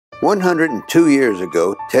102 years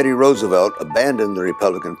ago, Teddy Roosevelt abandoned the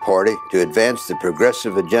Republican Party to advance the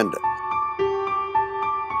progressive agenda.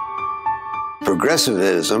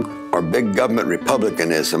 Progressivism, or big government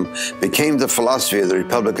republicanism, became the philosophy of the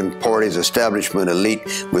Republican Party's establishment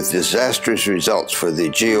elite with disastrous results for the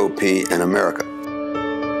GOP in America.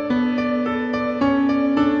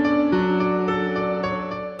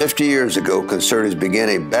 50 years ago, conservatives began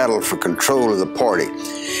a battle for control of the party.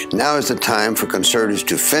 Now is the time for conservatives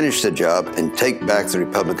to finish the job and take back the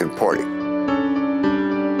Republican Party.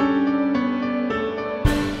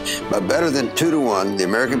 By better than 2-to-1, the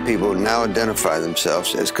American people now identify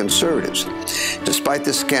themselves as conservatives. Despite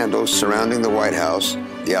the scandals surrounding the White House,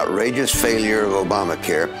 the outrageous failure of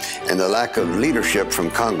Obamacare, and the lack of leadership from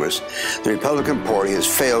Congress, the Republican Party has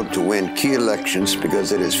failed to win key elections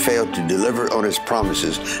because it has failed to deliver on its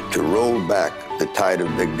promises to roll back the tide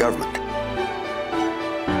of big government.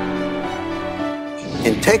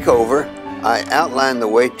 In Takeover, I outline the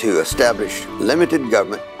way to establish limited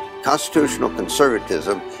government, constitutional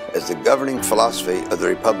conservatism as the governing philosophy of the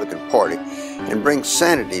Republican Party, and bring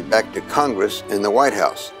sanity back to Congress and the White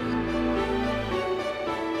House.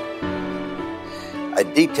 I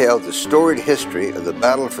detail the storied history of the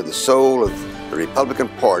battle for the soul of the Republican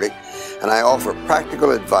Party, and I offer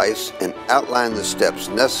practical advice and outline the steps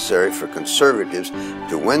necessary for conservatives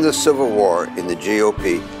to win the Civil War in the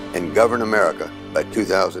GOP and govern America by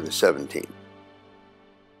 2017.